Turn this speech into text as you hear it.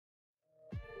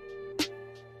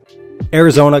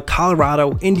Arizona,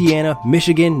 Colorado, Indiana,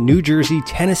 Michigan, New Jersey,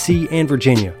 Tennessee, and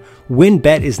Virginia.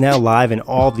 WynnBET is now live in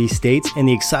all of these states, and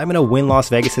the excitement of Wynn Las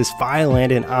Vegas has finally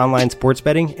landed in online sports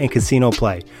betting and casino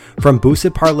play. From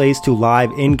boosted parlays to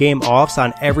live in-game offs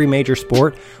on every major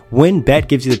sport, WynnBET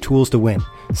gives you the tools to win.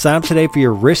 Sign up today for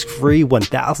your risk-free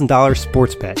 $1,000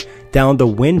 sports bet. Download the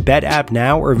WynnBET app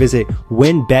now or visit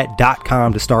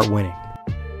wynnbet.com to start winning.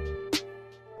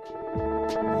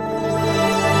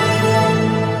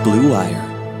 Blue Wire.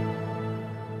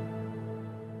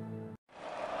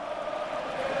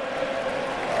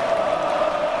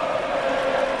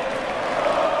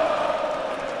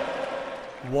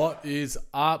 What is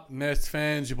up, Nets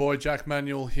fans? Your boy Jack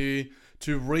Manuel here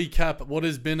to recap what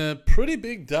has been a pretty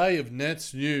big day of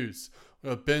Nets news.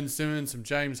 We've got Ben Simmons, some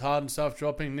James Harden stuff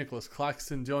dropping, Nicholas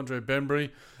Claxton, DeAndre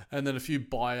Bembry, and then a few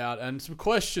buyout and some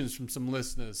questions from some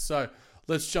listeners. So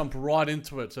let's jump right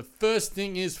into it. So first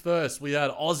thing is first, we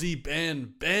had Aussie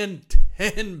Ben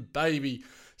 10, baby,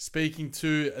 speaking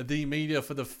to the media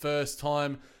for the first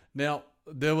time. Now,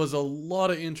 there was a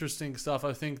lot of interesting stuff.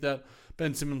 I think that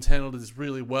Ben Simmons handled this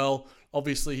really well.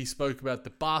 Obviously, he spoke about the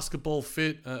basketball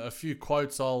fit. A few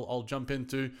quotes I'll jump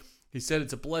into. He said,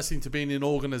 "It's a blessing to be in an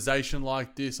organization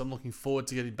like this. I'm looking forward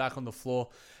to getting back on the floor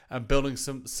and building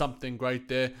something great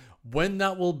there. When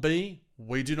that will be,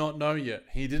 we do not know yet."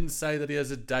 He didn't say that he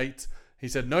has a date. He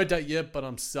said, "No date yet, but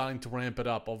I'm starting to ramp it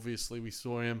up." Obviously, we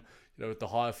saw him, with the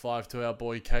high five to our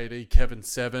boy KD, Kevin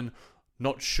 7.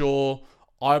 Not sure.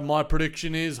 My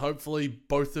prediction is hopefully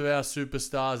both of our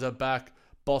superstars are back.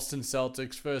 Boston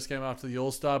Celtics first game after the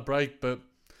All-Star break, but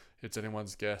it's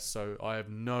anyone's guess, so I have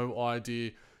no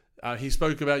idea. He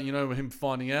spoke about, him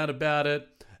finding out about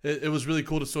it. It was really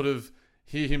cool to sort of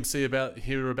hear him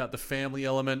hear about the family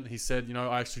element. He said,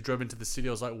 I actually drove into the city.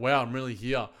 I was like, wow, I'm really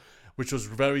here, which was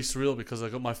very surreal because I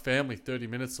got my family 30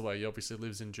 minutes away. He obviously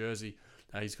lives in Jersey.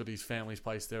 He's got his family's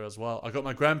place there as well. I got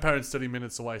my grandparents 30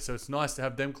 minutes away, so it's nice to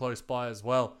have them close by as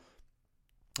well.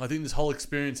 I think this whole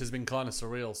experience has been kind of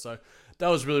surreal, so that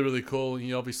was really, really cool.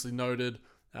 He obviously noted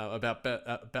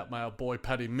about my boy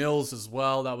Patty Mills as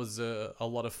well. That was a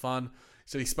lot of fun.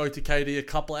 So he spoke to KD a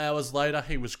couple hours later.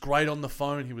 He was great on the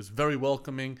phone. He was very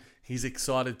welcoming. He's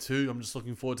excited too. I'm just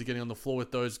looking forward to getting on the floor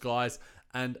with those guys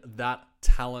and that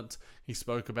talent he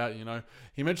spoke about.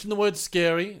 He mentioned the word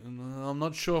scary. I'm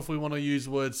not sure if we want to use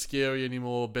the word scary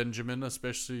anymore, Benjamin,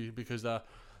 especially because the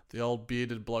old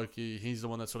bearded bloke, he's the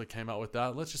one that sort of came up with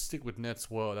that. Let's just stick with Nets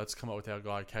word. That's come up with our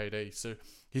guy KD. So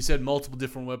he said multiple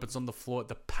different weapons on the floor at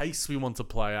the pace we want to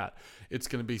play at. It's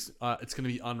going to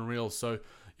be unreal. So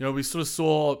we sort of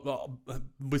saw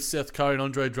with Seth Curry and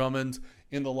Andre Drummond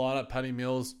in the lineup, Patty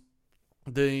Mills,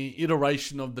 the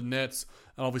iteration of the Nets,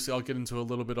 and obviously I'll get into a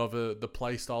little bit of the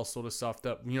play style sort of stuff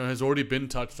that has already been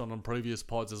touched on previous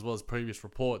pods as well as previous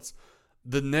reports.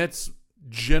 The Nets'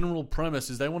 general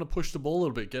premise is they want to push the ball a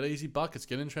little bit, get easy buckets,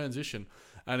 get in transition.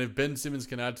 And if Ben Simmons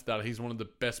can add to that, he's one of the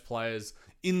best players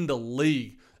in the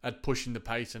league at pushing the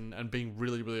pace and being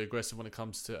really, really aggressive when it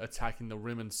comes to attacking the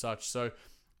rim and such. So,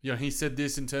 he said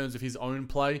this in terms of his own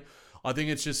play. I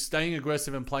think it's just staying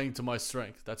aggressive and playing to my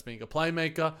strength. That's being a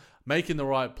playmaker, making the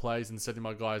right plays and setting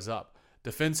my guys up.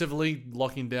 Defensively,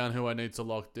 locking down who I need to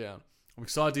lock down. I'm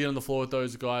excited to get on the floor with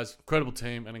those guys. Incredible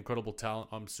team and incredible talent.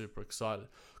 I'm super excited.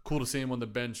 Cool to see him on the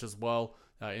bench as well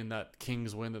in that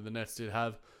Kings win that the Nets did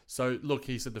have. So, look,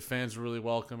 he said the fans were really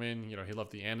welcoming. He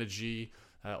loved the energy,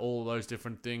 all those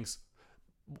different things.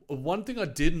 One thing I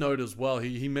did note as well,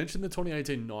 he mentioned the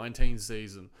 2018-19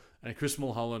 season, and Chris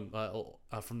Mulholland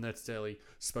from Nets Daily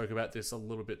spoke about this a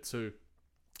little bit too.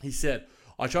 He said,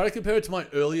 "I try to compare it to my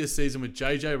earlier season with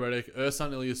JJ Redick,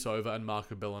 Ersan Ilyasova, and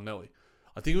Marco Bellinelli.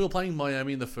 I think we were playing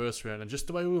Miami in the first round, and just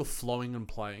the way we were flowing and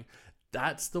playing,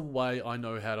 that's the way I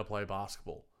know how to play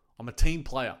basketball. I'm a team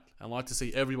player and like to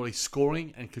see everybody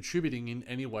scoring and contributing in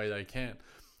any way they can.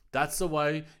 That's the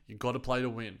way you got to play to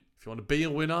win. If you want to be a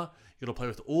winner, you got to play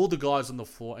with all the guys on the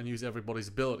floor and use everybody's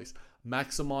abilities.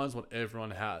 Maximize what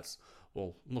everyone has."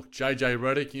 Well, look, JJ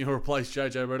Redick, you replace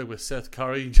JJ Redick with Seth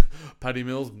Curry, Patty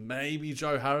Mills, maybe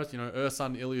Joe Harris,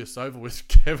 Ersan Ilyasova with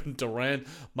Kevin Durant,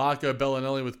 Marco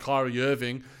Bellinelli with Kyrie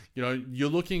Irving. You're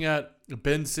looking at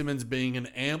Ben Simmons being an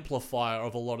amplifier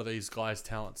of a lot of these guys'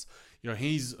 talents.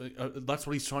 He's that's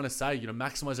what he's trying to say.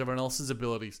 Maximize everyone else's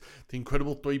abilities, the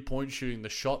incredible three-point shooting, the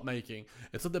shot making.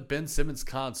 It's not that Ben Simmons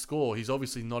can't score. He's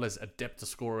obviously not as adept a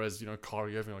scorer as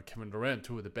Kyrie Irving or Kevin Durant,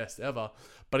 two of the best ever.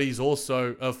 But he's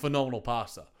also a phenomenal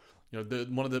passer.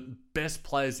 One of the best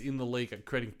players in the league at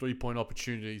creating three-point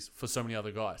opportunities for so many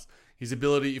other guys. His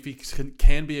ability, if he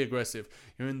can be aggressive,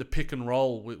 in the pick and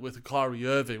roll with Kyrie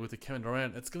Irving, with the Kevin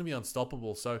Durant, it's going to be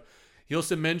unstoppable. So He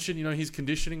also mentioned, his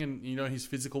conditioning and, his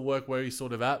physical work, where he's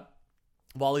sort of at.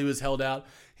 While he was held out,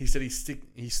 he said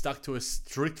he stuck to a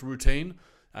strict routine.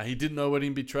 He didn't know when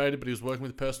he'd be traded, but he was working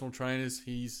with personal trainers.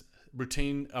 His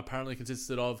routine apparently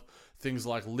consisted of things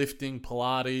like lifting,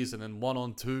 Pilates, and then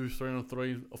 1-on-2,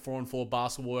 3-on-3, 4-on-4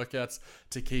 basketball workouts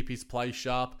to keep his play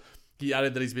sharp. He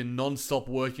added that he's been non-stop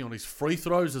working on his free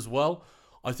throws as well.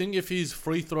 I think if his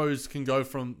free throws can go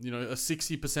from, a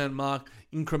 60% mark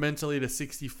incrementally to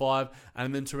 65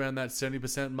 and then to around that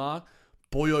 70% mark,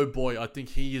 boy, oh boy, I think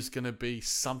he is going to be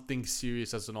something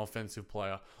serious as an offensive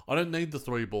player. I don't need the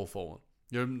 3-ball falling.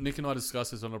 Nick and I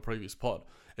discussed this on a previous pod.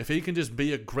 If he can just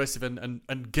be aggressive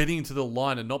and getting into the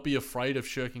line and not be afraid of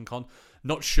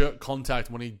not shirk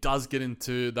contact when he does get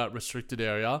into that restricted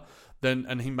area,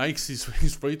 and he makes his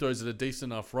free throws at a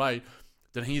decent enough rate,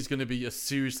 then he's going to be a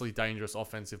seriously dangerous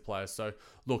offensive player. So,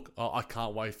 look, I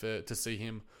can't wait to see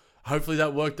him. Hopefully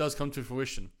that work does come to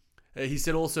fruition. He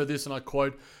said also this, and I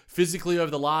quote, "Physically,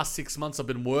 over the last 6 months, I've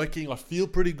been working. I feel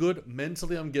pretty good.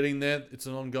 Mentally, I'm getting there. It's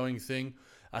an ongoing thing.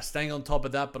 Staying on top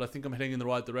of that, but I think I'm heading in the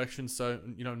right direction." So,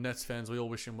 Nets fans, we all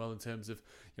wish him well in terms of,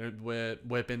 where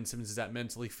Ben Simmons is at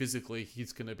mentally. Physically,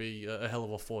 he's going to be a hell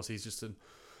of a force. He's just an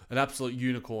absolute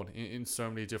unicorn in so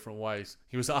many different ways.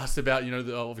 He was asked about,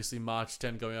 obviously March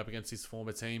 10 going up against his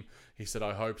former team. He said,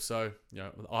 "I hope so."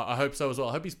 I hope so as well.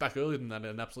 I hope he's back earlier than that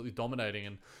and absolutely dominating,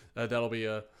 and it'll be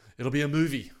a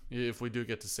movie if we do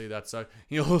get to see that. So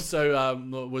he also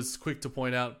was quick to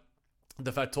point out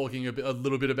the fact, talking a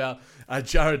little bit about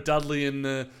Jared Dudley and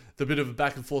the bit of a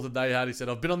back and forth that they had. He said,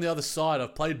 "I've been on the other side.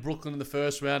 I've played Brooklyn in the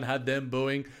first round, had them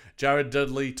booing. Jared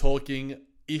Dudley talking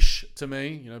ish to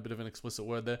me," a bit of an explicit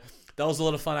word there. That was a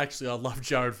lot of fun, actually. I love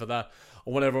Jared for that. I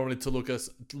want everyone to look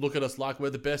at us like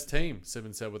we're the best team,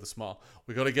 Simmons said with a smile.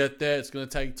 "We got to get there. It's going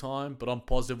to take time, but I'm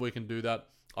positive we can do that.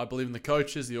 I believe in the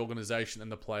coaches, the organization,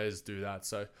 and the players do that."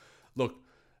 So, look,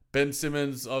 Ben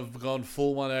Simmons, I've gone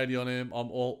full 180 on him. I'm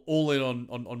all in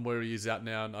on where he is at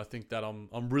now, and I think that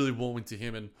I'm really warming to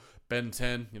him. And Ben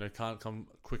 10, can't come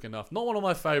quick enough. Not one of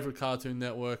my favorite Cartoon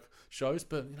Network shows,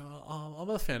 but I'm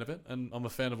a fan of it, and I'm a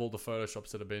fan of all the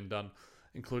photoshops that have been done,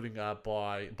 including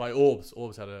by Orbs.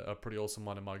 Orbs had a pretty awesome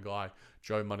one, and my guy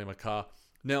Joe Money McCarr.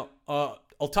 Now,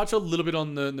 I'll touch a little bit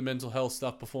on the mental health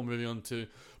stuff before moving on to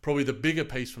probably the bigger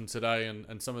piece from today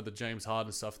and some of the James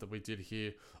Harden stuff that we did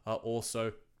here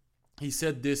also. He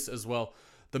said this as well: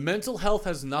 "The mental health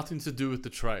has nothing to do with the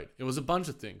trade. It was a bunch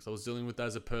of things I was dealing with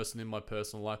as a person in my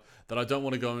personal life that I don't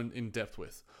want to go in depth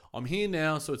with. I'm here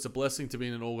now, so it's a blessing to be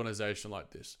in an organization like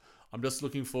this. I'm just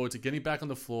looking forward to getting back on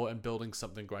the floor and building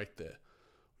something great there."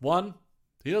 One,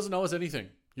 he doesn't owe us anything.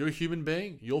 You're a human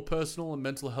being. Your personal and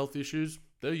mental health issues,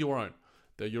 they're your own.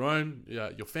 They're your own,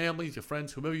 your families, your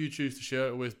friends, whoever you choose to share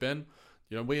it with, Ben.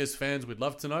 We as fans, we'd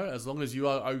love to know, as long as you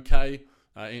are okay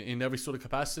in every sort of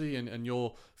capacity and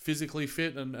you're physically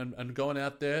fit and going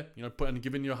out there, and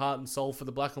giving your heart and soul for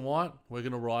the black and white, we're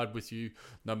going to ride with you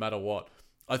no matter what.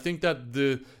 I think that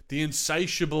the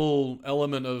insatiable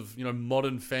element of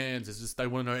modern fans is just they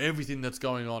want to know everything that's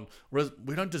going on, whereas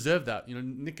we don't deserve that.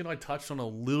 Nick and I touched on a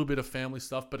little bit of family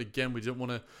stuff, but again, we didn't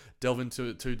want to delve into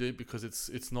it too deep because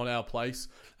it's not our place,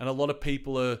 and a lot of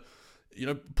people are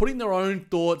putting their own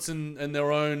thoughts and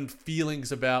their own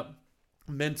feelings about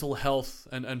mental health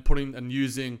and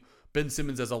using Ben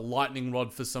Simmons as a lightning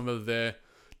rod for some of their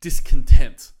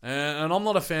discontent, and I'm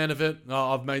not a fan of it.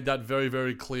 I've made that very,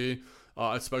 very clear.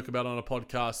 I spoke about it on a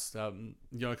podcast,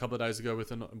 a couple of days ago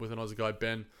with an Aussie guy,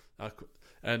 Ben,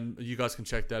 and you guys can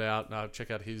check that out.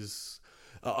 Check out his.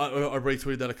 I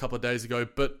retweeted that a couple of days ago,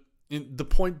 but the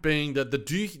point being that the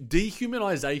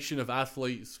dehumanization of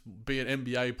athletes, be it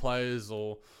NBA players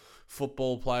or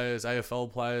football players,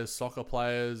 AFL players, soccer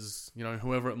players,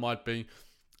 whoever it might be,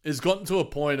 has gotten to a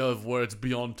point of where it's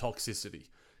beyond toxicity.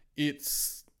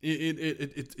 It's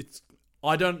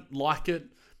I don't like it.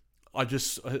 I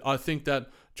think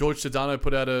that George Sedano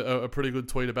put out a pretty good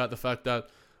tweet about the fact that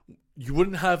you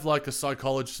wouldn't have like a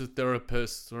psychologist, a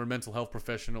therapist, or a mental health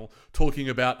professional talking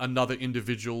about another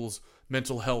individual's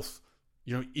mental health,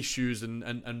 issues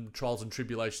and trials and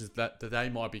tribulations that they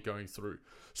might be going through.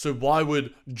 So why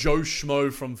would Joe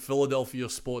Schmo from Philadelphia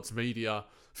Sports Media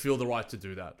feel the right to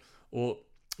do that? Or,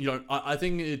 I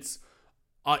think it's...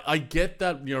 I get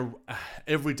that,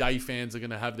 everyday fans are going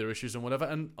to have their issues and whatever.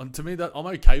 And to me, that I'm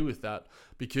okay with that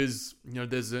because,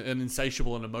 there's an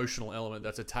insatiable and emotional element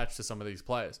that's attached to some of these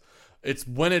players. It's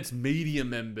when it's media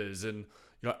members and,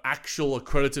 actual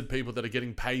accredited people that are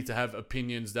getting paid to have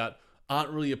opinions that aren't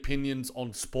really opinions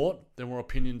on sport. They're more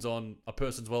opinions on a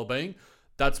person's well-being.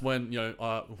 that's when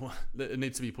it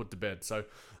needs to be put to bed. So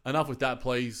enough with that,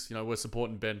 please. We're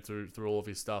supporting Ben through all of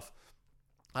his stuff.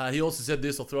 He also said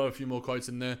this. I'll throw a few more quotes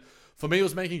in there. For me, it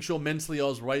was making sure mentally I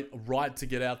was right to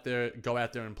go out there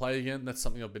and play again. That's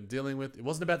something I've been dealing with. It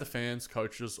wasn't about the fans,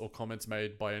 coaches, or comments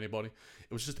made by anybody.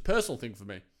 It was just a personal thing for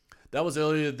me. That was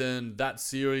earlier than that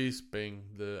series, being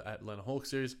the Atlanta Hawks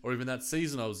series, or even that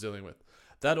season I was dealing with.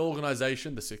 That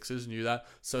organization, the Sixers, knew that.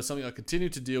 So it's something I continue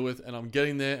to deal with, and I'm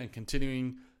getting there and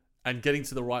continuing and getting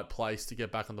to the right place to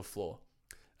get back on the floor.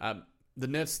 The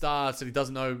Nets star said he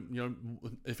doesn't know,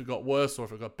 if it got worse or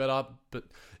if it got better, but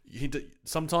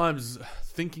sometimes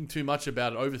thinking too much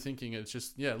about it, overthinking it, it's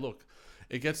just, look,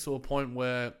 it gets to a point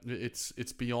where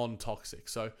it's beyond toxic.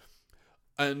 So,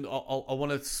 and I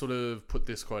want to sort of put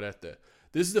this quote out there.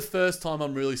 This is the first time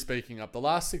I'm really speaking up. The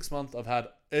last 6 months, I've had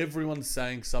everyone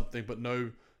saying something, but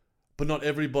not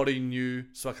everybody knew,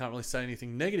 so I can't really say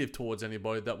anything negative towards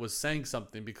anybody that was saying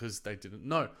something because they didn't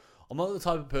know. I'm not the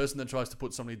type of person that tries to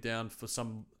put somebody down for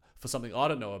something I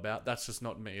don't know about. That's just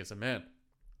not me as a man.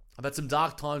 I've had some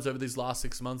dark times over these last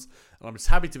 6 months, and I'm just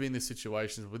happy to be in this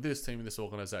situation with this team and this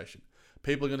organization.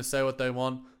 People are going to say what they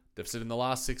want. They've said in the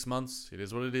last 6 months, it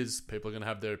is what it is. People are going to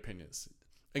have their opinions.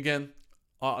 Again,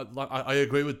 I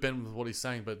agree with Ben with what he's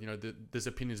saying, but there's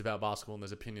opinions about basketball and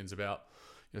there's opinions about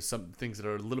some things that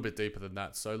are a little bit deeper than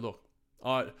that. So look,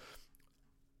 I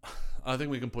think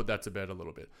we can put that to bed a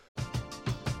little bit.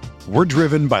 We're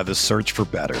driven by the search for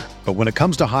better. But when it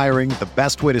comes to hiring, the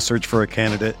best way to search for a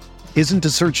candidate isn't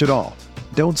to search at all.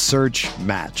 Don't search,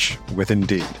 match with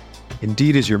Indeed.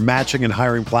 Indeed is your matching and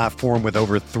hiring platform with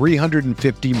over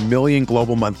 350 million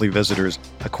global monthly visitors,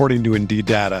 according to Indeed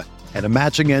data, and a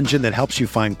matching engine that helps you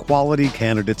find quality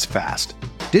candidates fast.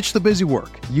 Ditch the busy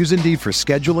work. Use Indeed for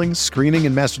scheduling, screening,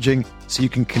 and messaging so you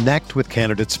can connect with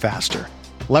candidates faster.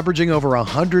 Leveraging over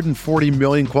 140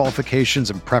 million qualifications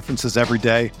and preferences every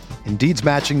day, Indeed's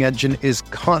matching engine is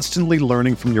constantly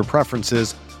learning from your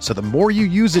preferences, so the more you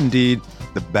use Indeed,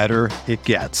 the better it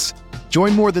gets.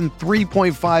 Join more than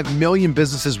 3.5 million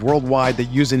businesses worldwide that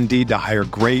use Indeed to hire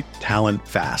great talent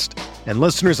fast. And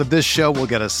listeners of this show will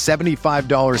get a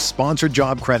 $75 sponsored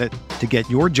job credit to get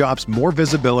your jobs more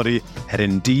visibility at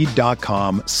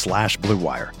Indeed.com/Blue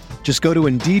Wire. Just go to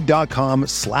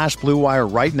Indeed.com/Blue Wire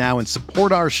right now and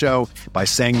support our show by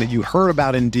saying that you heard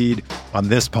about Indeed on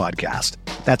this podcast.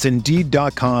 That's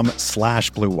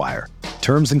Indeed.com/Blue Wire.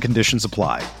 Terms and conditions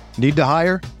apply. Need to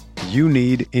hire? You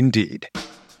need Indeed.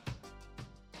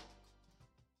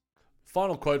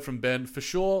 Final quote from Ben. For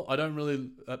sure, I don't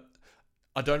really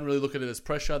look at it as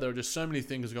pressure. There are just so many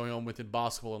things going on within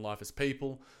basketball and life as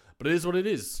people. But it is what it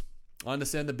is. I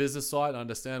understand the business side. I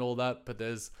understand all that. But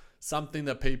there's something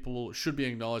that people should be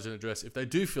acknowledged and addressed if they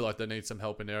do feel like they need some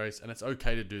help in areas. And it's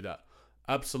okay to do that.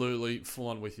 Absolutely full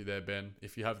on with you there, Ben.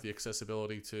 If you have the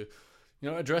accessibility to,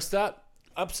 address that,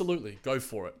 absolutely go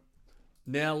for it.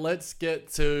 Now let's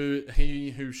get to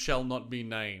he who shall not be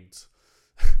named.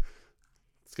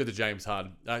 Let's go to James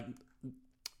Harden.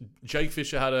 Jake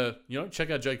Fisher had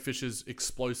check out Jake Fisher's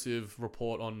explosive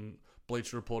report on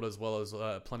Bleacher Report as well as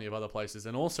plenty of other places.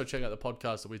 And also check out the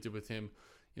podcast that we did with him,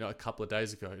 a couple of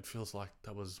days ago. It feels like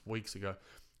that was weeks ago.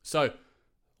 So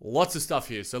lots of stuff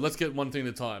here. So let's get one thing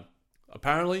at a time.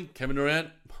 Apparently, Kevin Durant,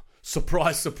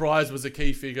 surprise, surprise, was a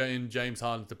key figure in James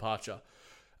Harden's departure.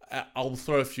 I'll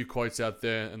throw a few quotes out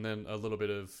there and then a little bit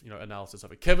of analysis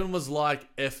of it. Kevin was like,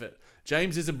 F it.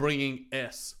 James isn't bringing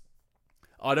S.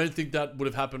 I don't think that would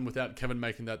have happened without Kevin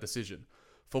making that decision.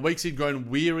 For weeks, he'd grown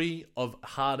weary of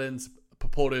Harden's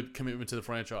purported commitment to the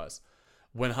franchise.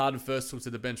 When Harden first took to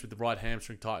the bench with the right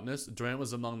hamstring tightness, Durant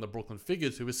was among the Brooklyn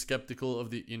figures who was skeptical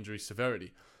of the injury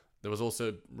severity. There was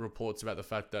also reports about the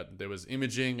fact that there was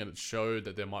imaging and it showed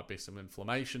that there might be some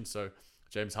inflammation. So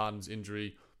James Harden's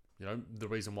injury, the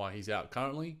reason why he's out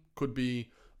currently could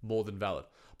be more than valid.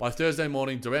 By Thursday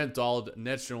morning, Durant dialed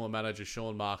Nets general manager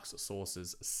Sean Marks,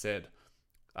 sources said.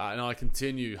 And I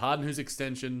continue. Harden, whose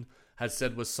extension had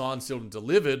said was signed, sealed, and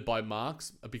delivered by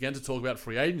Marks, began to talk about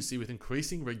free agency with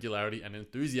increasing regularity and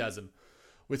enthusiasm.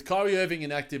 With Kyrie Irving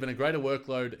inactive and a greater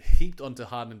workload heaped onto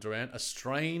Harden and Durant, a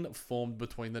strain formed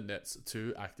between the Nets'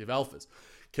 two active alphas.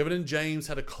 Kevin and James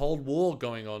had a cold war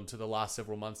going on to the last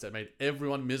several months that made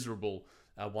everyone miserable,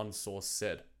 one source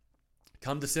said.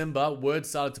 Come December, word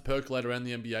started to percolate around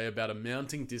the NBA about a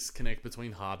mounting disconnect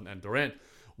between Harden and Durant,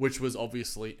 which was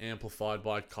obviously amplified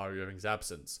by Kyrie Irving's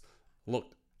absence.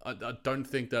 Look, I don't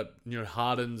think that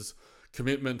Harden's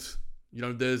commitment,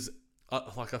 there's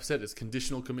like I've said, it's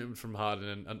conditional commitment from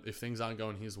Harden, and if things aren't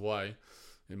going his way,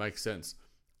 it makes sense.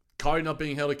 Kyrie not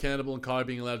being held accountable and Kyrie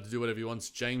being allowed to do whatever he wants,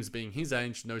 James being his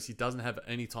age knows he doesn't have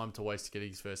any time to waste to get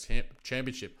his first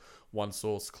championship, one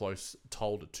source close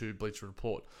told to Bleacher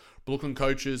Report. Brooklyn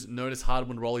coaches noticed Harden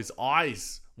would roll his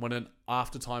eyes when an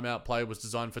after timeout play was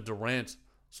designed for Durant,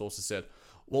 sources said.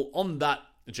 Well, on that,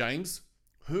 James,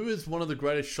 who is one of the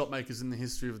greatest shot makers in the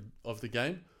history of the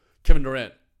game? Kevin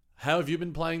Durant. How have you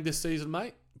been playing this season,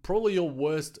 mate? Probably your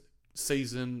worst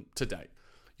season to date.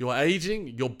 You're aging,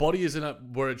 your body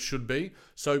isn't where it should be,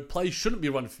 so plays shouldn't be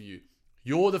run for you.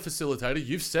 You're the facilitator.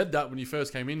 You've said that when you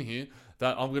first came in here,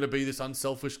 that I'm going to be this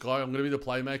unselfish guy, I'm going to be the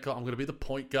playmaker, I'm going to be the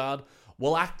point guard.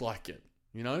 Well, act like it,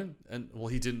 And, well,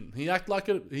 he didn't. He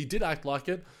did act like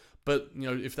it, but,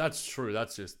 if that's true,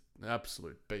 that's just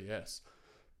absolute BS.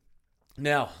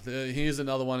 Now, here's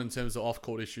another one in terms of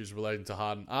off-court issues relating to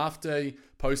Harden. After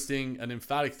posting an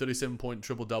emphatic 37-point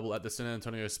triple-double at the San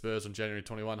Antonio Spurs on January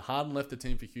 21, Harden left the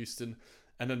team for Houston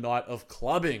and a night of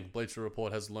clubbing. Bleacher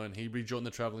Report has learned he rejoined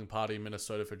the traveling party in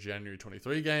Minnesota for January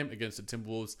 23 game against the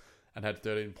Timberwolves and had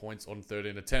 13 points on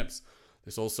 13 attempts.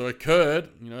 This also occurred,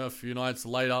 a few weeks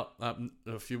later,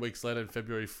 in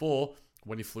February 4,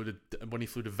 when he flew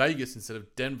to Vegas instead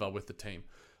of Denver with the team.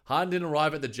 Harden didn't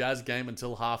arrive at the Jazz game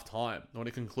until halftime. When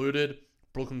it concluded,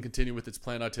 Brooklyn continued with its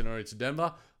planned itinerary to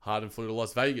Denver. Harden flew to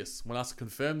Las Vegas. When asked to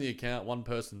confirm the account, one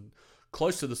person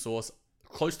close to the source,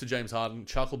 close to James Harden,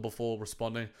 chuckled before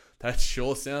responding, "That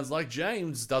sure sounds like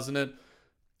James, doesn't it?"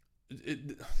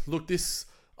 Look,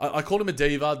 I called him a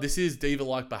diva. This is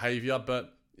diva-like behavior,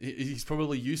 but he's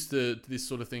probably used to this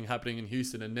sort of thing happening in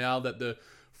Houston. And now that the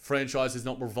franchise is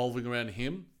not revolving around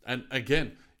him, and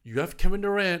again, you have Kevin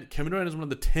Durant. Kevin Durant is one of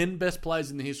the 10 best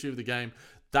players in the history of the game.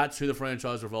 That's who the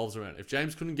franchise revolves around. If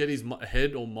James couldn't get his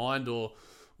head or mind or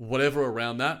whatever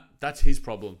around that, that's his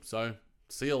problem. So,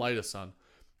 see you later, son.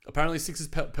 Apparently, Sixers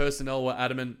personnel were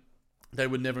adamant they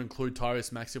would never include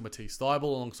Tyrese Maxey or Matisse Thybulle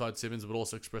alongside Simmons, but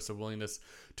also expressed a willingness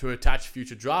to attach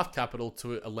future draft capital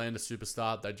to a land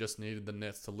superstar. They just needed the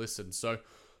Nets to listen. So,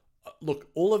 look,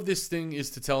 all of this thing is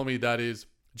to tell me that is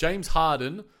James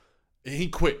Harden, he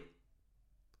quit.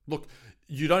 Look,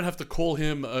 you don't have to call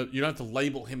him, you don't have to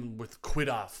label him with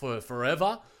quitter for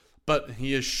forever, but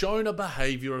he has shown a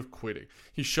behavior of quitting.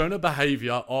 He's shown a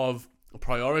behavior of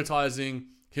prioritizing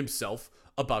himself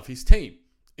above his team.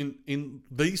 In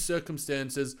these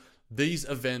circumstances, these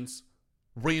events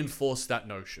reinforce that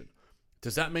notion.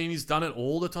 Does that mean he's done it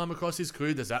all the time across his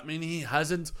career? Does that mean he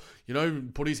hasn't,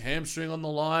 put his hamstring on the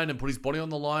line and put his body on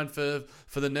the line for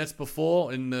the Nets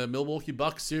before in the Milwaukee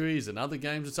Bucks series and other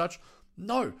games and such?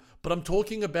 No, but I'm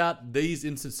talking about these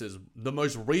instances, the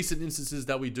most recent instances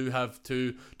that we do have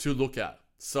to look at.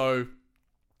 So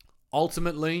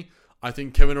ultimately, I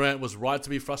think Kevin Durant was right to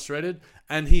be frustrated,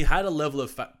 and he had a level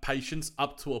of patience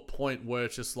up to a point where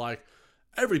it's just like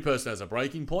every person has a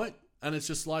breaking point, and it's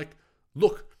just like,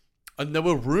 look, and there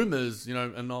were rumors,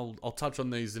 and I'll touch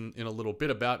on these in a little bit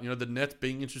about, the Nets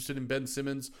being interested in Ben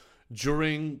Simmons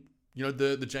during,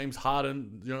 the James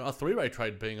Harden, a three-way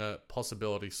trade being a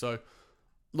possibility. So,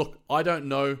 look, I don't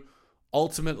know.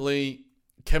 Ultimately,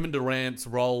 Kevin Durant's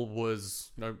role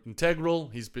was, integral.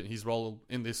 His role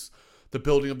in the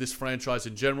building of this franchise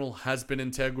in general has been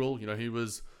integral. He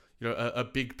was, a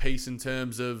big piece in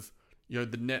terms of,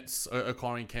 the Nets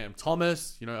acquiring Cam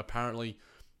Thomas. Apparently,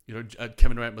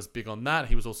 Kevin Durant was big on that.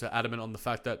 He was also adamant on the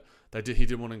fact that he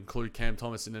didn't want to include Cam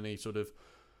Thomas in any sort of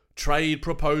trade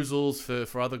proposals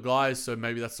for other guys. So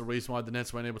maybe that's the reason why the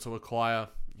Nets weren't able to acquire,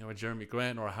 a Jeremy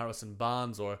Grant or a Harrison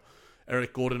Barnes or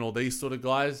Eric Gordon or these sort of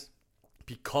guys,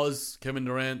 because Kevin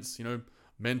Durant's,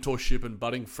 mentorship and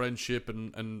budding friendship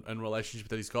and relationship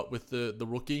that he's got with the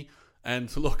rookie.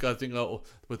 And look, I think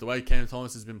with the way Cam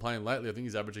Thomas has been playing lately, I think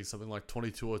he's averaging something like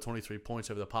 22 or 23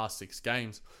 points over the past 6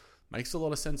 games. Makes a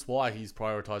lot of sense why he's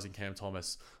prioritizing Cam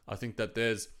Thomas. I think that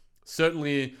there's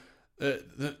certainly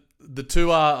the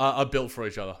two are built for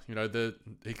each other.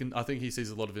 I think he sees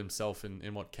a lot of himself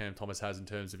in what Cam Thomas has in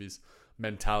terms of his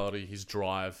mentality, his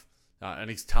drive, and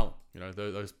his talent.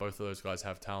 Both of those guys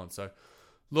have talent. So,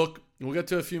 look, we'll get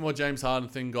to a few more James Harden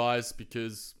thing, guys,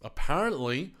 because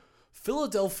apparently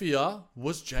Philadelphia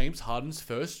was James Harden's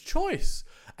first choice,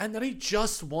 and that he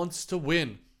just wants to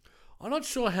win. I'm not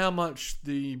sure how much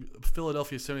the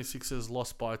Philadelphia 76ers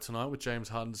lost by tonight with James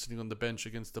Harden sitting on the bench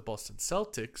against the Boston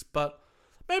Celtics, but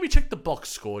maybe check the box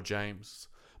score, James.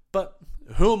 But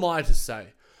who am I to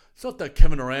say? It's not that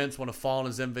Kevin Durant's won a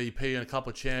finals MVP and a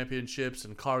couple of championships,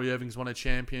 and Kyrie Irving's won a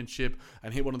championship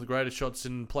and hit one of the greatest shots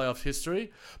in playoff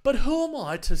history. But who am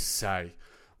I to say?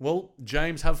 Well,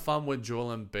 James, have fun with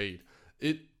Joel Embiid.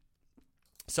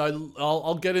 So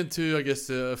I'll get into, I guess,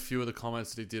 a few of the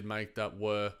comments that he did make that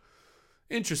were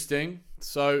Interesting.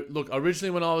 So, look,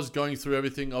 originally when I was going through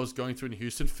everything I was going through in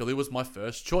Houston, Philly was my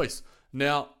first choice.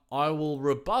 Now, I will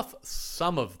rebuff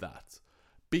some of that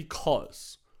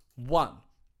because, one,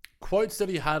 quotes that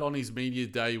he had on his media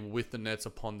day with the Nets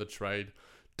upon the trade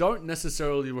don't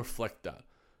necessarily reflect that.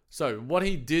 So what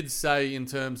he did say in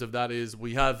terms of that is,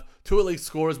 we have 2 elite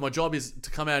scorers. My job is to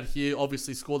come out here,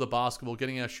 obviously score the basketball,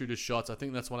 getting our shooters shots. I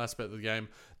think that's one aspect of the game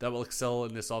that will excel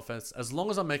in this offense. As long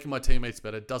as I'm making my teammates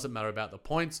better, it doesn't matter about the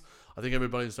points. I think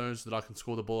everybody knows that I can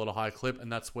score the ball at a high clip,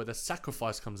 and that's where the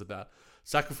sacrifice comes at that.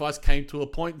 Sacrifice came to a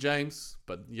point, James,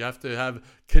 but you have to have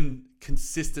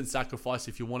consistent sacrifice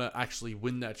if you want to actually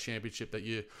win that championship that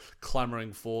you're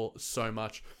clamoring for so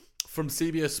much. From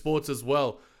CBS Sports as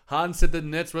well, Harden said the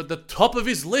Nets were at the top of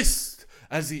his list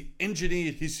as he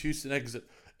engineered his Houston exit.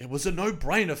 It was a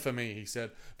no-brainer for me, he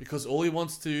said, because all he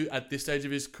wants to at this stage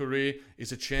of his career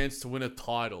is a chance to win a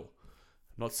title.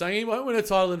 I'm not saying he won't win a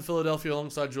title in Philadelphia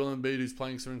alongside Joel Embiid, who's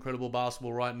playing some incredible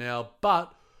basketball right now,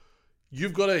 but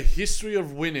you've got a history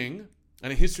of winning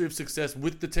and a history of success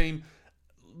with the team.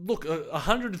 Look,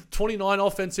 129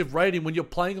 offensive rating when you're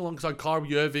playing alongside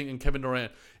Kyrie Irving and Kevin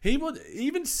Durant. He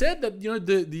even said that,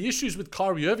 the issues with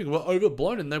Kyrie Irving were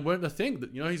overblown and they weren't a thing.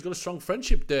 That, he's got a strong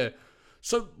friendship there.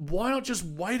 So why not just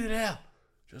wait it out?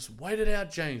 Just wait it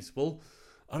out, James. Well,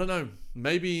 I don't know.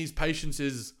 Maybe his patience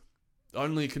is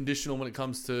only conditional when it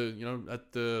comes to,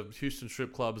 at the Houston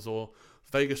strip clubs or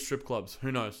Vegas strip clubs.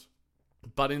 Who knows?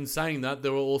 But in saying that,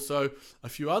 there were also a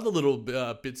few other little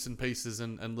bits and pieces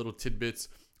and little tidbits.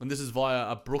 And this is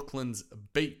via a Brooklyn's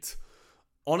beat.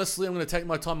 Honestly, I'm going to take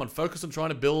my time on focus on trying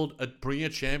to bring a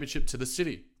championship to the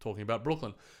city. Talking about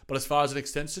Brooklyn. But as far as an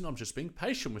extension, I'm just being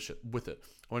patient with it.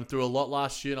 I went through a lot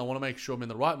last year and I want to make sure I'm in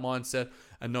the right mindset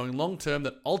and knowing long term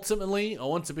that ultimately I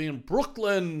want to be in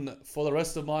Brooklyn for the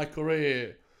rest of my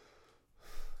career.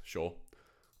 Sure.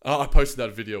 I posted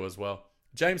that video as well.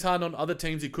 James Harden on other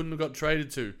teams he couldn't have got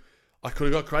traded to. I could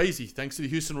have got crazy thanks to the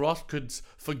Houston Rockets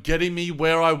for getting me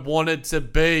where I wanted to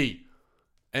be.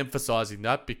 Emphasizing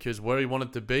that because where he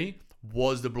wanted to be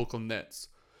was the Brooklyn Nets.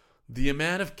 The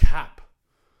amount of cap.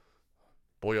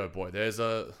 Boy, oh boy.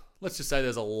 Let's just say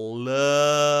there's a lot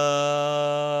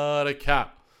of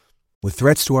cap. With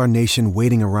threats to our nation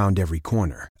waiting around every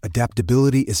corner,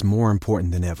 adaptability is more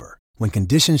important than ever. When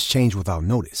conditions change without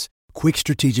notice, quick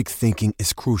strategic thinking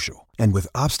is crucial. And with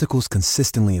obstacles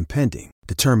consistently impending,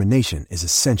 determination is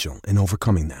essential in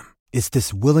overcoming them. It's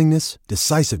this willingness,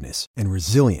 decisiveness, and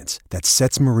resilience that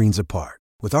sets Marines apart.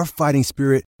 With our fighting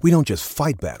spirit, we don't just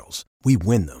fight battles, we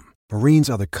win them. Marines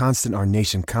are the constant our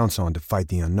nation counts on to fight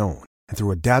the unknown. And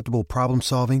through adaptable problem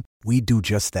solving, we do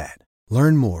just that.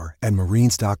 Learn more at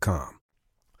marines.com.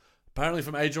 Apparently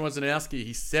from Adrian Wojnarowski,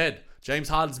 he said, James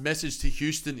Harden's message to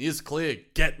Houston is clear.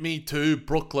 Get me to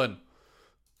Brooklyn.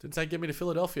 Didn't say get me to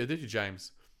Philadelphia, did you,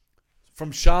 James?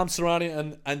 From Sham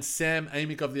Surani and Sam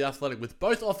Amick of The Athletic. With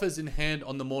both offers in hand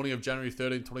on the morning of January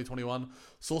 13, 2021,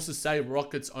 sources say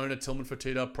Rockets owner Tillman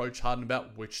Fertitta approached Harden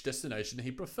about which destination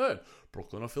he preferred,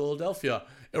 Brooklyn or Philadelphia.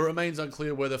 It remains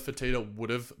unclear whether Fertitta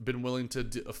would have been willing to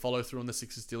follow through on the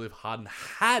Sixers deal if Harden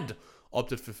had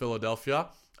opted for Philadelphia.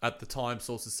 At the time,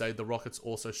 sources say the Rockets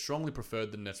also strongly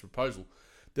preferred the Nets proposal.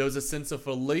 There was a sense of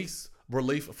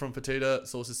relief from Fertitta.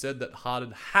 Sources said that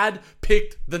Harden had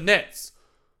picked the Nets.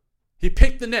 He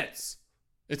picked the Nets.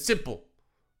 It's simple.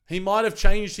 He might have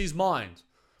changed his mind.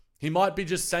 He might be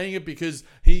just saying it because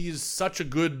he is such a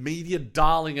good media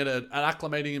darling at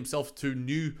acclimating himself to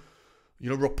new,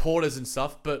 reporters and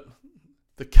stuff. But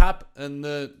the cap and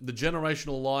the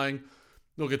generational lying,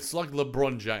 look, it's like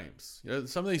LeBron James.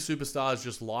 Some of these superstars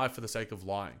just lie for the sake of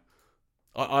lying.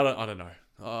 I don't know.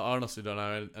 I honestly don't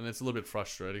know, and it's a little bit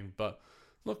frustrating. But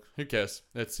look, who cares?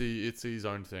 It's his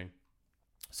own thing.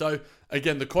 So,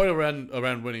 again, the quote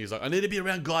around winning is like, I need to be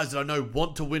around guys that I know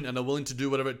want to win and are willing to do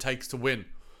whatever it takes to win.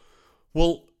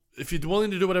 Well, if you're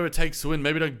willing to do whatever it takes to win,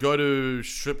 maybe don't go to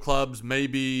strip clubs,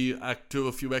 maybe do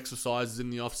a few exercises in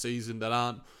the off-season that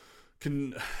aren't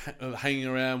hanging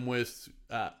around with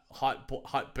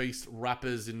hype-beast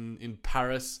rappers in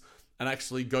Paris, and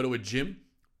actually go to a gym.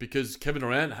 Because Kevin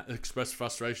Durant expressed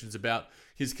frustrations about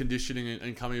his conditioning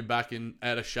and coming back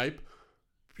out of shape.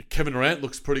 Kevin Durant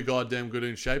looks pretty goddamn good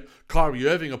in shape. Kyrie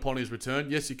Irving, upon his return,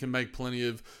 yes, you can make plenty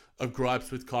of gripes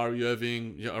with Kyrie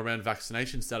Irving around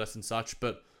vaccination status and such,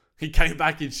 but he came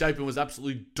back in shape and was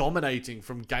absolutely dominating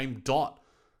from game dot.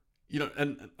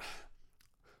 And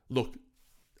look,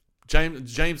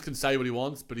 James can say what he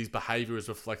wants, but his behavior is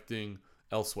reflecting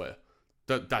elsewhere.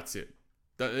 That's it.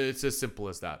 It's as simple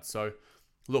as that. So,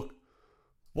 look,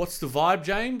 what's the vibe,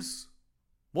 James?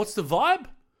 What's the vibe?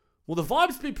 Well, the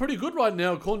vibe's been pretty good right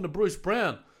now, according to Bruce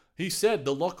Brown. He said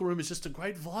the locker room is just a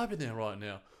great vibe in there right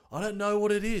now. I don't know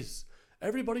what it is.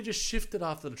 Everybody just shifted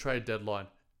after the trade deadline.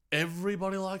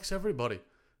 Everybody likes everybody.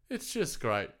 It's just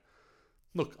great.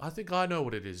 Look, I think I know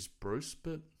what it is, Bruce,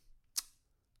 but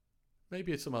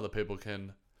maybe some other people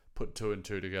can put 2 and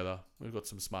 2 together. We've got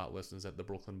some smart listeners at the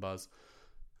Brooklyn Buzz.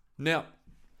 Now,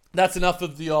 that's enough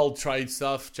of the old trade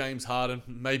stuff. James Harden,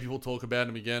 maybe we'll talk about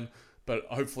him again, but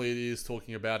hopefully it is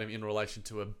talking about him in relation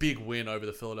to a big win over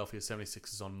the Philadelphia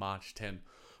 76ers on March 10.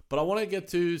 But I want to get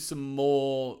to some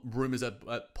more rumors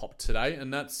that popped today,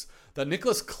 and that's that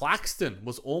Nicholas Claxton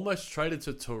was almost traded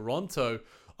to Toronto,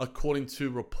 according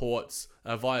to reports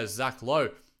via Zach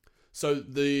Lowe. So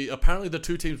apparently the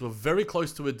two teams were very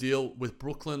close to a deal, with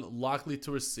Brooklyn likely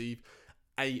to receive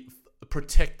a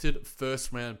protected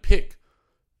first-round pick.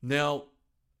 Now,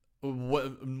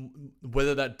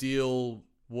 whether that deal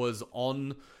was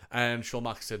on and Sean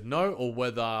Marks said no, or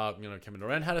whether Kevin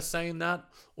Durant had a say in that,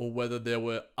 or whether there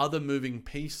were other moving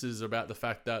pieces about the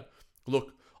fact that,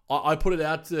 look, I put it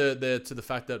out there to the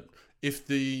fact that if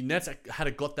the Nets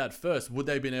had got that first, would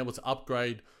they have been able to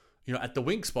upgrade at the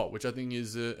wing spot, which I think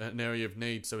is an area of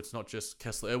need. So it's not just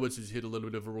Kessler Edwards who's hit a little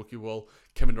bit of a rookie wall,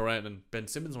 Kevin Durant and Ben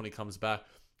Simmons when he comes back.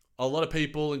 A lot of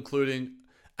people, including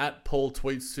at Paul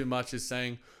Tweets Too Much, is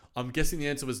saying, I'm guessing the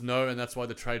answer was no, and that's why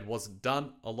the trade wasn't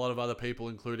done. A lot of other people,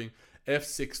 including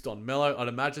F6 Don Mello, I'd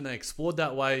imagine they explored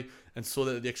that way and saw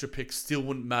that the extra pick still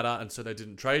wouldn't matter, and so they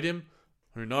didn't trade him.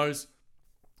 Who knows?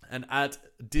 And at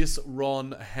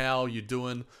Disron, how you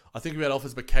doing? I think we had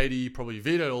offers, but Katie probably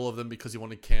vetoed all of them because he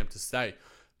wanted Cam to stay.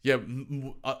 Yeah,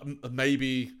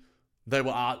 maybe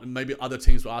maybe other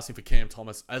teams were asking for Cam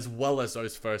Thomas as well as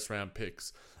those first round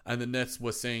picks, and the Nets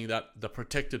were seeing that the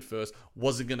protected first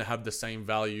wasn't going to have the same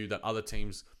value that other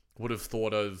teams would have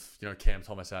thought of Cam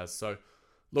Thomas as. So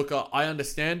look, I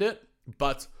understand it,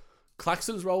 but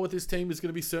Claxton's role with this team is going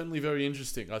to be certainly very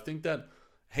interesting. I think that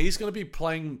he's going to be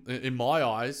playing, in my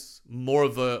eyes, more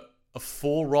of a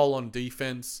 4 role on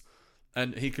defense,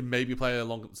 and he could maybe play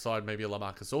alongside maybe a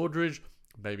LaMarcus Aldridge,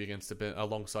 maybe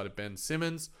alongside a Ben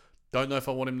Simmons. Don't know if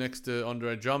I want him next to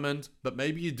Andre Drummond, but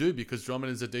maybe you do, because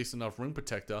Drummond is a decent enough rim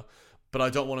protector. But I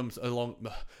don't want him along.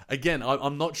 Again,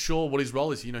 I'm not sure what his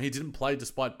role is. He didn't play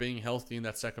despite being healthy in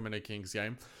that Sacramento Kings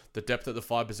game. The depth at the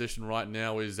 5 position right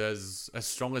now is as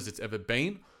strong as it's ever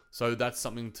been. So that's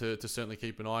something to certainly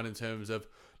keep an eye on in terms of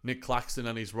Nick Claxton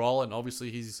and his role. And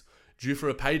obviously he's due for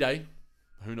a payday.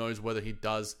 Who knows whether he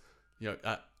does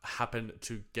happen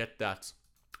to get that.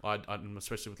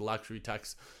 Especially with the luxury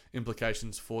tax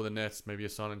implications for the Nets, maybe a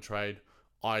sign and trade.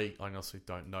 I honestly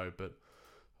don't know, but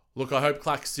look, I hope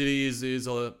Clax City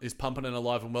is pumping and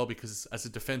alive and well, because as a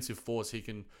defensive force, he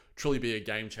can truly be a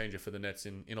game changer for the Nets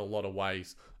in a lot of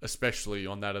ways, especially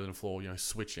on that end of the floor,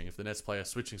 switching. If the Nets play a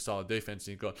switching style of defense,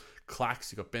 and you've got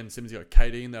Clax, you've got Ben Simmons, you've got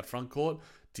KD in that front court,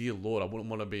 dear Lord, I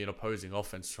wouldn't want to be an opposing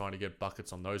offense trying to get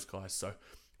buckets on those guys. So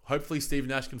hopefully Steve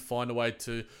Nash can find a way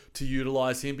to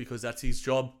utilize him, because that's his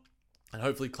job. And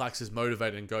hopefully Clax is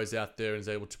motivated and goes out there and is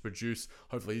able to produce.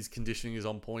 Hopefully his conditioning is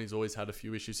on point. He's always had a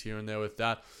few issues here and there with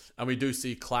that. And we do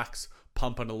see Clax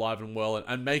pumping alive and well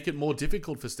and make it more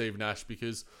difficult for Steve Nash,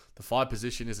 because the 5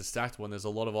 position is a stacked one. There's a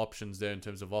lot of options there in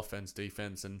terms of offense,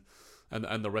 defense, and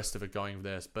the rest of it going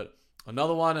there. But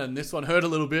another one, and this one hurt a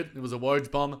little bit. It was a Woj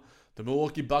bomb. The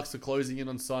Milwaukee Bucks are closing in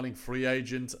on signing free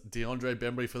agent DeAndre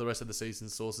Bembry for the rest of the season,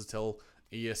 sources tell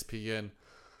ESPN.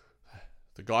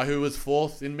 The guy who was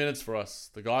 4th in minutes for us.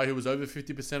 The guy who was over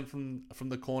 50% from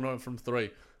the corner from 3.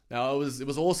 Now, it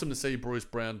was awesome to see Bruce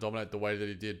Brown dominate the way that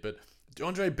he did, but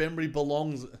DeAndre Bembry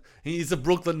belongs. He's a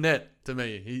Brooklyn Net to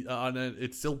me.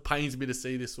 It still pains me to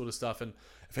see this sort of stuff. And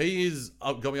if he is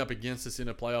going up against us in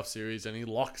a playoff series and he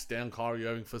locks down Kyrie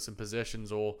Irving for some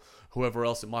possessions, or whoever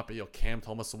else it might be, or Cam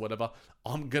Thomas or whatever,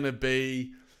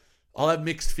 I'll have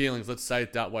mixed feelings, let's say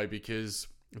it that way, because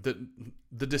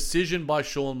the decision by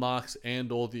Sean Marks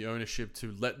and all the ownership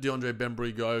to let DeAndre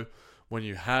Bembry go when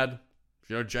you had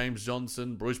James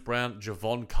Johnson, Bruce Brown,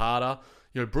 Javon Carter.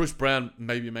 Bruce Brown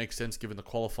maybe makes sense given the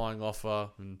qualifying offer,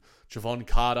 and Javon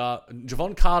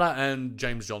Carter and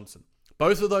James Johnson.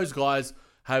 Both of those guys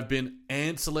have been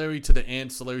ancillary to the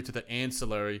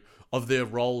ancillary of their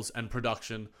roles and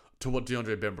production to what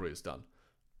DeAndre Bembry has done.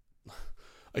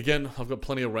 Again, I've got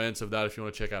plenty of rants of that if you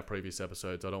want to check out previous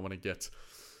episodes. I don't want to get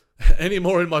any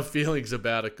more in my feelings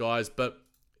about it, guys. But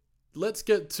let's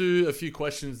get to a few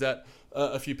questions that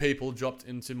a few people dropped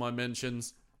into my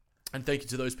mentions. And thank you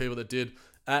to those people that did.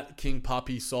 At King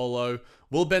Puppy Solo,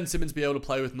 will Ben Simmons be able to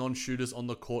play with non-shooters on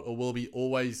the court, or will he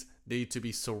always need to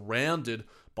be surrounded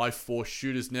by 4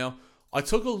 shooters? Now, I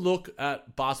took a look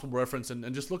at Basketball Reference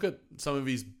and just look at some of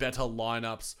his better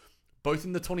lineups both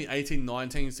in the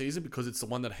 2018-19 season, because it's the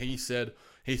one that he said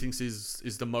he thinks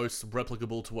is the most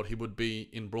replicable to what he would be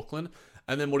in Brooklyn,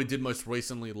 and then what he did most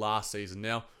recently last season.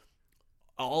 Now,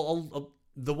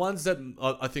 the ones that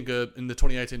I think are in the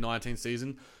 2018-19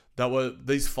 season, that were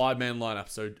these 5-man lineups.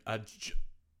 So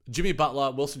Jimmy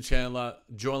Butler, Wilson Chandler,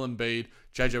 Joel Embiid,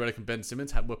 JJ Redick, and Ben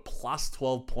Simmons were plus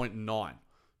 12.9,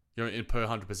 in per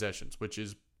 100 possessions, which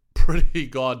is pretty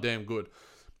goddamn good.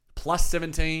 Plus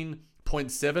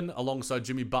 17.7 alongside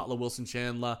Jimmy Butler, Wilson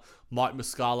Chandler, Mike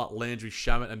Muscala, Landry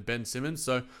Shamet, and Ben Simmons.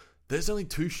 So there's only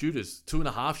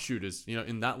 2.5 shooters,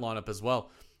 in that lineup as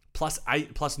well. Plus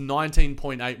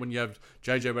 19.8 when you have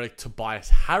JJ Redick, Tobias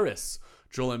Harris,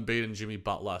 Joel Embiid, and Jimmy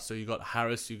Butler. So you got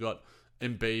Harris, you got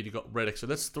Embiid, you got Redick. So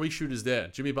that's 3 shooters there.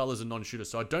 Jimmy Butler's a non-shooter.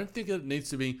 So I don't think it needs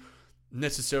to be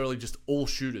necessarily just all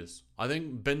shooters. I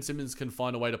think Ben Simmons can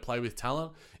find a way to play with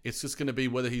talent. It's just going to be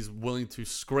whether he's willing to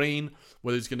screen,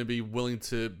 whether he's going to be willing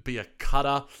to be a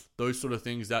cutter, those sort of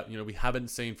things that, we haven't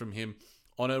seen from him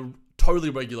on a totally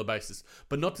regular basis.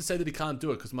 But not to say that he can't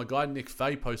do it, because my guy Nick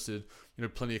Fay posted,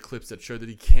 plenty of clips that show that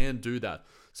he can do that.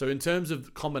 So in terms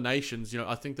of combinations,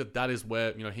 I think that is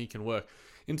where, he can work.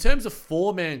 In terms of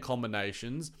 4-man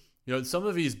combinations, some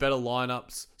of his better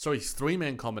lineups, his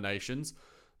 3-man combinations,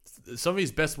 some of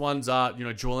his best ones are,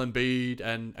 Joel Embiid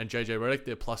and JJ Redick.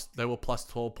 They were plus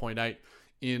 12.8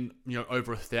 in,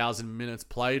 over 1,000 minutes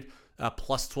played.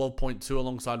 Plus 12.2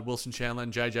 alongside Wilson Chandler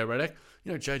and JJ Redick.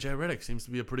 JJ Redick seems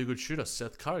to be a pretty good shooter.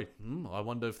 Seth Curry, I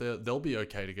wonder if they'll be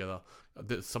okay together.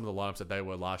 Some of the lineups that they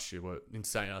were last year were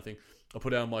insane. I think I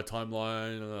put out on my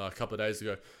timeline a couple of days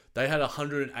ago. They had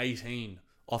 118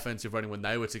 offensive rating when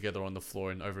they were together on the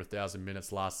floor in over 1,000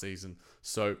 minutes last season.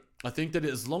 So I think that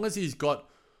as long as he's got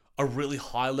a really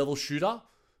high-level shooter,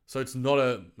 so it's not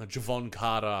a Javon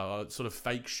Carter, a sort of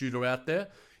fake shooter out there.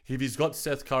 If he's got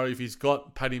Seth Curry, if he's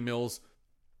got Patty Mills,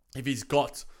 if he's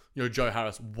got Joe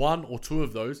Harris, 1 or 2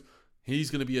 of those, he's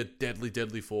going to be a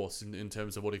deadly force in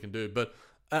terms of what he can do. But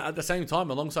at the same time,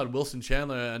 alongside Wilson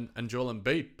Chandler and Joel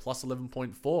Embiid, plus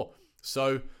 11.4.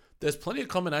 So there's plenty of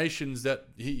combinations that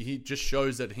he just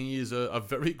shows that he is a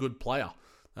very good player.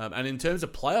 And in terms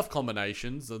of playoff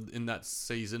combinations in that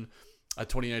season,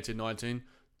 2018-19,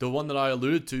 the one that I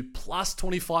alluded to, plus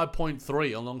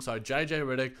 25.3 alongside JJ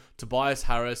Redick, Tobias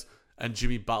Harris, and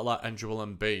Jimmy Butler and Joel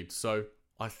Embiid. So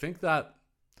I think that,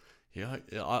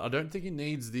 I don't think he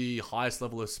needs the highest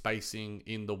level of spacing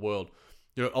in the world.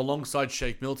 Alongside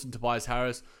Shake Milton, Tobias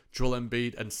Harris, Joel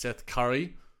Embiid, and Seth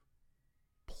Curry,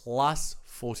 plus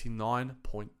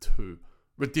 49.2.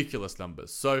 Ridiculous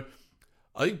numbers. So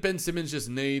I think Ben Simmons just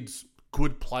needs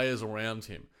good players around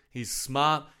him. He's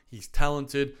smart, he's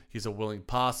talented, he's a willing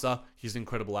passer, he's an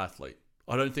incredible athlete.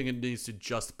 I don't think it needs to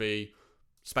just be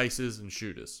spacers and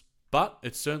shooters. But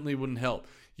it certainly wouldn't help.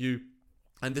 And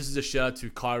this is a shout out to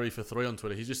Kyrie for 3 on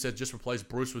Twitter. He just said, just replace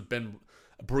Bruce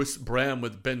Brown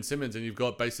with Ben Simmons, and you've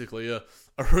got basically a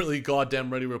really goddamn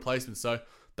ready replacement. So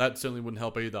that certainly wouldn't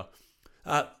help either.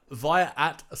 Via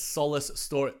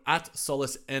 @SolaceStory,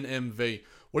 @SolaceNMV.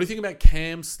 What do you think about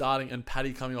Cam starting and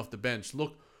Patty coming off the bench?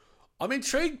 Look, I'm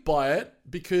intrigued by it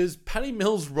because Patty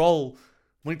Mills' role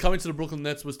when coming to the Brooklyn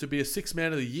Nets was to be a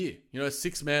 6-man of the year. A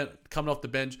 6-man coming off the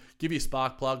bench, give you a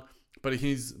spark plug, but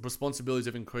his responsibilities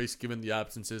have increased given the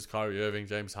absences, Kyrie Irving,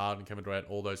 James Harden, Kevin Durant,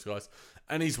 all those guys.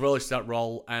 And he's relished that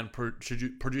role and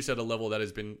produced at a level that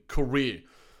has been career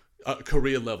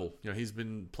level. He's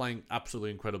been playing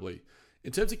absolutely incredibly.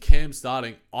 In terms of Cam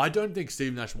starting, I don't think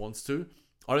Steve Nash wants to.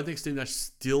 I don't think Steve Nash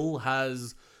still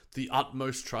has the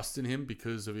utmost trust in him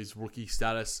because of his rookie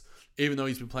status, even though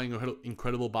he's been playing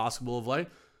incredible basketball of late.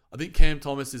 I think Cam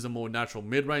Thomas is a more natural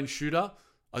mid-range shooter.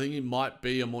 I think he might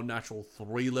be a more natural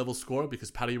 3-level scorer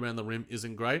because Patty around the rim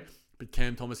isn't great, but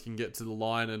Cam Thomas can get to the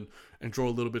line and draw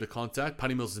a little bit of contact.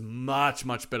 Patty Mills is a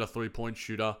much better 3-point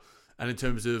shooter, and in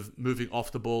terms of moving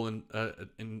off the ball and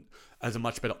as a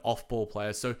much better off-ball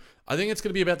player. So I think it's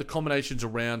going to be about the combinations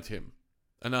around him,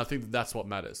 and I think that's what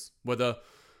matters. Whether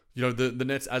the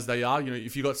Nets as they are,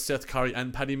 if you got Seth Curry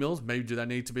and Patty Mills, maybe do they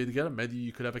need to be together? Maybe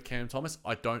you could have a Cam Thomas.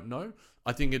 I don't know.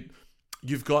 I think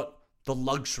you've got the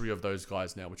luxury of those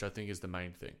guys now, which I think is the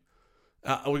main thing.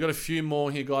 We got a few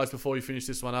more here, guys, before we finish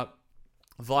this one up.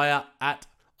 Via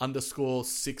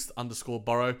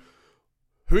 @_6_Burrow.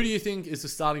 Who do you think is the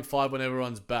starting 5 when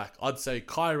everyone's back? I'd say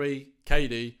Kyrie,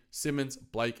 KD, Simmons,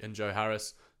 Blake, and Joe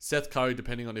Harris. Seth Curry,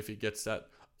 depending on if he gets that.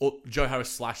 Or Joe Harris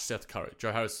 / Seth Curry.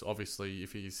 Joe Harris, obviously,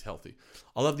 if he's healthy.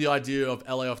 I love the idea of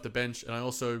LA off the bench, and I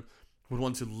also would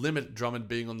want to limit Drummond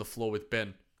being on the floor with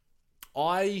Ben.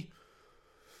 I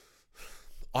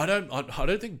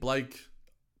don't think Blake...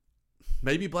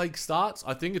 Maybe Blake starts.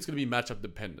 I think it's going to be matchup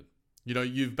dependent.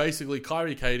 You've basically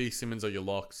Kyrie, KD, Simmons are your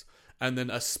locks, and then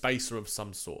a spacer of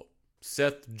some sort.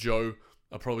 Seth, Joe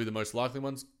are probably the most likely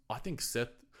ones. I think Seth,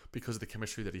 because of the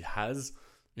chemistry that he has,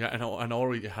 and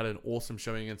already had an awesome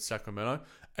showing against Sacramento,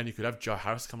 and you could have Joe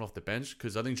Harris coming off the bench,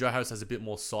 because I think Joe Harris has a bit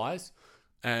more size,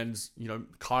 and,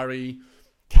 Kyrie,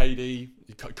 KD,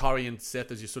 Kyrie and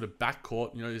Seth as your sort of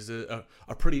backcourt, is a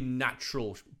pretty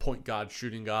natural point guard,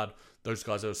 shooting guard. Those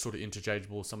guys are sort of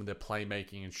interchangeable, some of their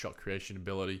playmaking and shot creation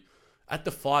ability. At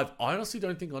the 5, I honestly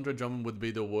don't think Andre Drummond would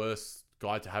be the worst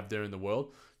guy to have there in the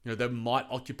world. They might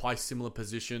occupy similar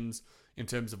positions in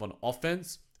terms of on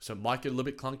offense, so it might get a little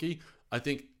bit clunky. I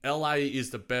think LA is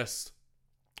the best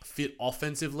fit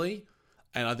offensively,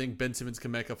 and I think Ben Simmons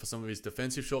can make up for some of his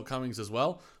defensive shortcomings as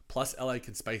well. Plus, LA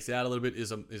can space out a little bit,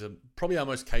 is probably our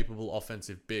most capable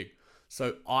offensive big.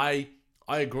 So I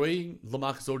agree,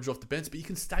 LaMarcus Aldridge off the bench, but you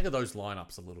can stagger those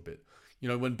lineups a little bit.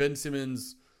 When Ben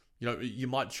Simmons, you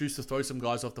might choose to throw some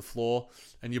guys off the floor,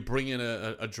 and you bring in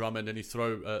a Drummond, and you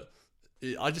throw.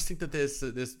 I just think that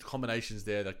there's combinations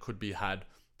there that could be had.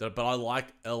 But I like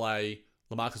LA,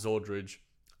 LaMarcus Aldridge,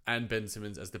 and Ben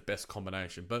Simmons as the best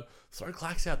combination. But throw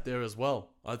Clax out there as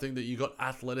well. I think that you got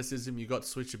athleticism, you got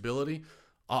switchability.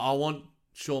 I want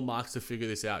Sean Marks to figure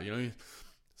this out.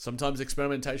 Sometimes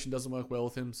experimentation doesn't work well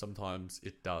with him. Sometimes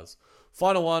it does.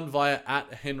 Final one via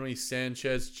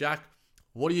 @HenrySanchez. Jack,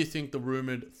 what do you think the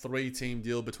rumored 3-team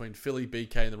deal between Philly,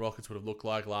 BK, and the Rockets would have looked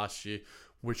like last year,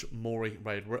 which Maury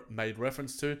made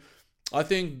reference to? I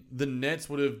think the Nets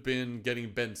would have been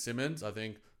getting Ben Simmons. I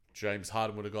think James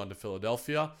Harden would have gone to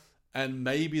Philadelphia. And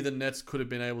maybe the Nets could have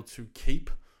been able to keep,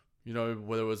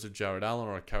 whether it was a Jared Allen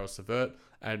or a Karis LeVert,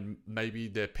 and maybe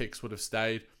their picks would have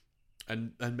stayed.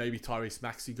 And maybe Tyrese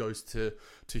Maxey goes to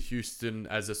Houston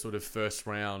as a sort of first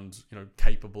round,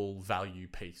 capable value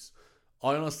piece.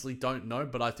 I honestly don't know,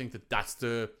 but I think that that's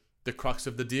the crux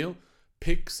of the deal.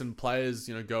 Picks and players,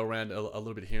 go around a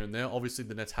little bit here and there. Obviously,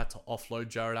 the Nets had to offload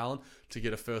Jared Allen to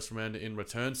get a first rounder in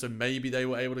return, so maybe they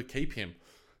were able to keep him.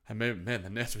 And man,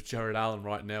 the Nets with Jared Allen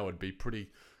right now would be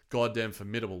pretty goddamn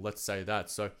formidable, let's say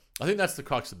that. So I think that's the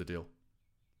crux of the deal,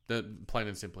 plain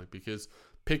and simply, because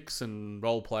picks and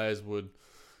role players would,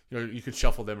 you could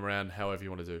shuffle them around however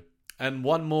you want to do. And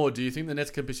one more, do you think the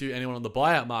Nets can pursue anyone on the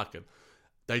buyout market?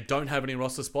 They don't have any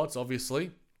roster spots,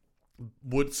 obviously.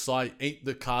 Would Sai eat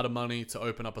the Carter money to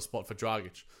open up a spot for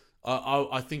Dragic?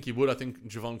 I think he would. I think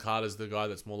Javon Carter's the guy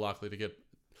that's more likely to get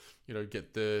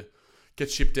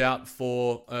shipped out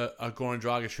for a Goran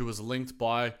Dragic, who was linked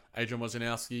by Adrian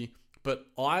Wojnarowski. But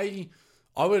I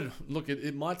would look.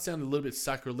 It might sound a little bit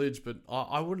sacrilege, but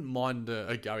I wouldn't mind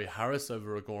a Gary Harris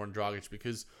over a Goran Dragic,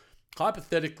 because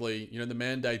hypothetically, the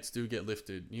mandates do get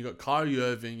lifted. You got Kyrie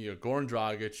Irving, you got Goran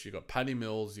Dragic, you got Patty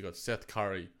Mills, you got Seth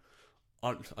Curry.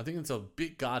 I think it's a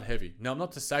bit guard heavy. Now, I'm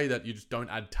not to say that you just don't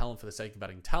add talent for the sake of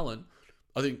adding talent.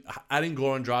 I think adding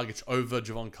Goran Dragic over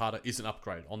Javon Carter is an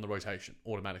upgrade on the rotation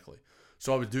automatically.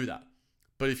 So I would do that.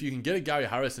 But if you can get a Gary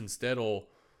Harris instead, or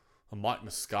a Mike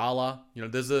Muscala,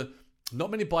 there's not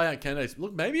many buyout candidates.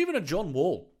 Look, maybe even a John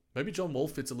Wall. Maybe John Wall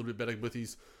fits a little bit better with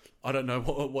his, I don't know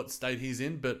what state he's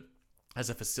in, but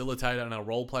as a facilitator and a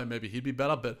role player, maybe he'd be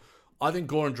better. But I think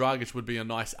Goran Dragic would be a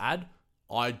nice add.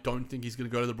 I don't think he's going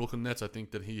to go to the Brooklyn Nets. I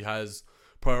think that he has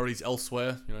priorities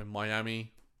elsewhere.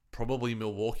 Miami, probably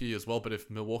Milwaukee as well. But if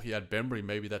Milwaukee had Bembry,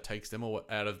 maybe that takes them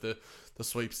out of the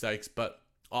sweepstakes. But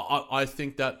I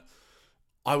think that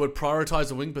I would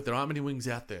prioritize a wing, but there aren't many wings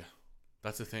out there.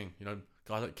 That's the thing.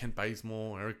 Guys like Kent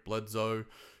Bazemore, Eric Bledsoe,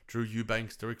 Drew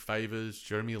Eubanks, Derek Favors,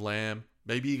 Jeremy Lamb.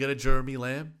 Maybe you get a Jeremy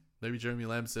Lamb. Maybe Jeremy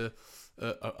Lamb's a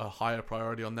higher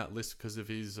priority on that list because of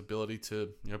his ability to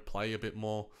play a bit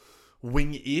more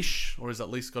wing-ish, or has at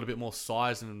least got a bit more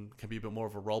size and can be a bit more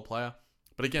of a role player.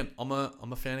 But again, I'm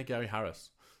a fan of Gary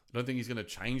Harris. I don't think he's going to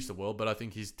change the world, but I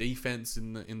think his defense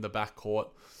in the backcourt,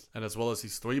 and as well as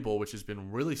his 3-ball, which has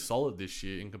been really solid this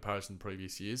year in comparison to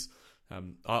previous years,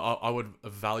 I would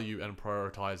value and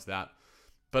prioritize that.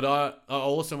 But I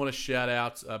also want to shout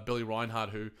out Billy Reinhardt,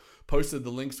 who posted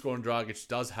the links Goran Dragic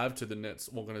does have to the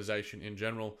Nets organization in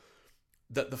general.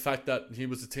 That the fact that he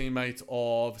was a teammate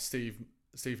of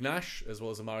Steve Nash, as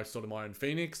well as Amari Stoudemire in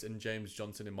Phoenix and James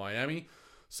Johnson in Miami.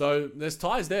 So there's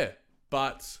ties there.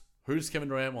 But who does Kevin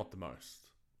Durant want the most?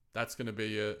 That's going to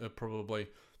be probably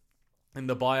in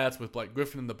the buyouts with Blake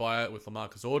Griffin and the buyout with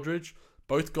LaMarcus Aldridge.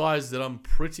 Both guys that I'm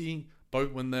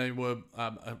both when they were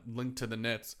linked to the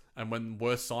Nets and when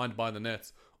were signed by the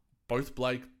Nets, both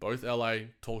Blake, both LA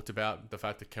talked about the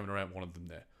fact that Kevin Durant wanted them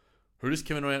there. Who does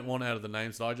Kevin Durant want out of the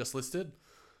names that I just listed?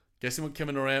 Guessing what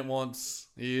Kevin Durant wants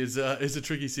is a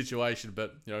tricky situation,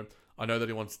 but I know that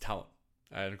he wants talent,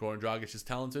 and Goran Dragic is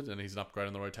talented and he's an upgrade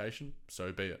in the rotation,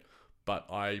 so be it. But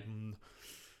I'm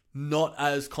not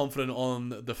as confident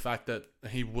on the fact that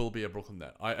he will be a Brooklyn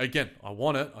net. I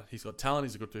want it. He's got talent.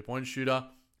 He's a good 3-point shooter.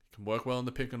 Can work well in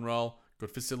the pick and roll.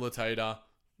 Good facilitator.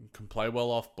 Can play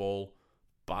well off ball.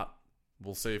 But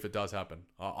we'll see if it does happen.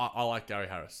 I like Gary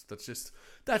Harris. That's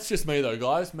just me though,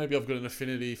 guys. Maybe I've got an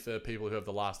affinity for people who have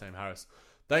the last name Harris.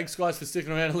 Thanks, guys, for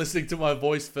sticking around and listening to my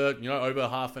voice for over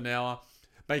half an hour.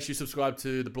 Make sure you subscribe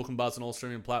to the Brooklyn Buzz on all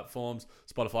streaming platforms,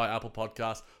 Spotify, Apple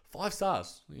Podcasts. 5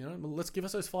 stars. Let's give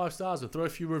us those 5 stars and throw a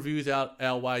few reviews out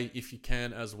our way if you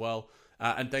can as well.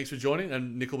 And thanks for joining.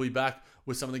 And Nick will be back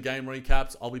with some of the game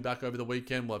recaps. I'll be back over the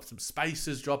weekend. We'll have some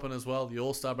spaces dropping as well. The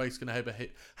All-Star break's going to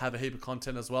have a heap of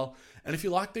content as well. And if you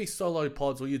like these solo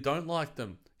pods or you don't like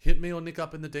them, hit me or Nick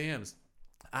up in the DMs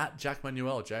at Jack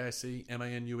Manuel,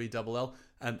 JACMANUELL,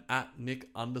 and at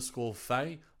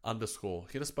Nick_Fay_.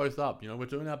 Hit us both up. We're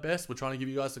doing our best. We're trying to give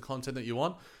you guys the content that you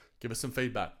want. Give us some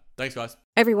feedback. Thanks, guys.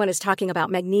 Everyone is talking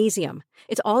about magnesium.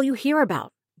 It's all you hear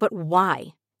about. But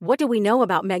why? What do we know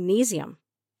about magnesium?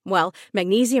 Well,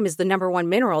 magnesium is the #1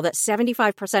 mineral that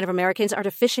 75% of Americans are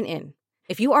deficient in.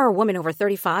 If you are a woman over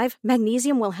 35,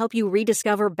 magnesium will help you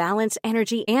rediscover balance,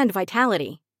 energy, and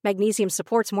vitality. Magnesium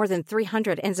supports more than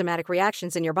 300 enzymatic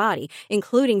reactions in your body,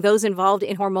 including those involved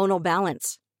in hormonal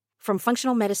balance. From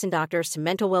functional medicine doctors to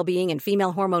mental well-being and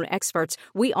female hormone experts,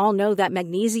 we all know that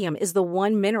magnesium is the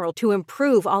one mineral to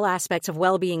improve all aspects of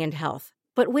well-being and health.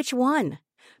 But which one?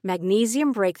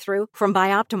 Magnesium Breakthrough from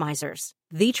Bioptimizers,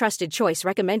 the trusted choice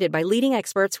recommended by leading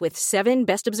experts with 7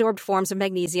 best-absorbed forms of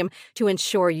magnesium to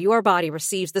ensure your body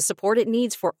receives the support it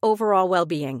needs for overall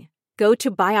well-being. Go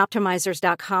to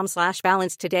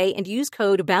bioptimizers.com/balance today and use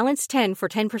code BALANCE10 for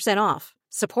 10% off.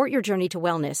 Support your journey to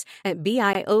wellness at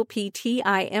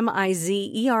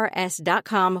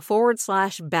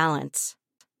bioptimizers.com/balance.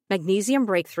 Magnesium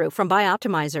Breakthrough from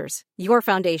Bioptimizers, your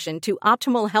foundation to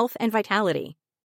optimal health and vitality.